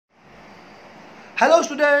Hello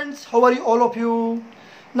students, how are you all of you?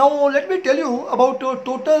 Now let me tell you about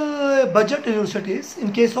total budget universities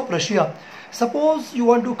in case of Russia. Suppose you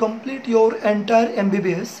want to complete your entire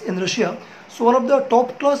MBBS in Russia. So one of the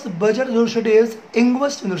top class budget university is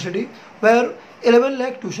Ingwest University, where 11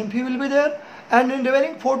 lakh tuition fee will be there, and in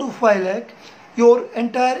remaining 4 to 5 lakh your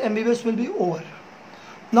entire MBBS will be over.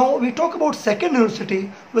 Now we talk about second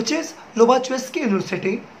university, which is Lobachevsky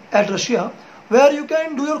University at Russia, where you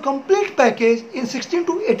can do your complete package in 16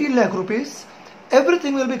 to 18 lakh rupees.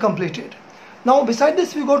 Everything will be completed. Now beside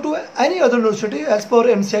this, we go to any other university as per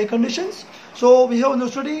MCI conditions. So we have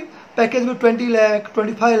university package with 20 lakh,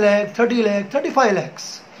 25 lakh, 30 lakh, 35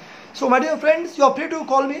 lakhs. So my dear friends, you are free to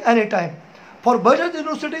call me anytime. For budget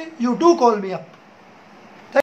university, you do call me up.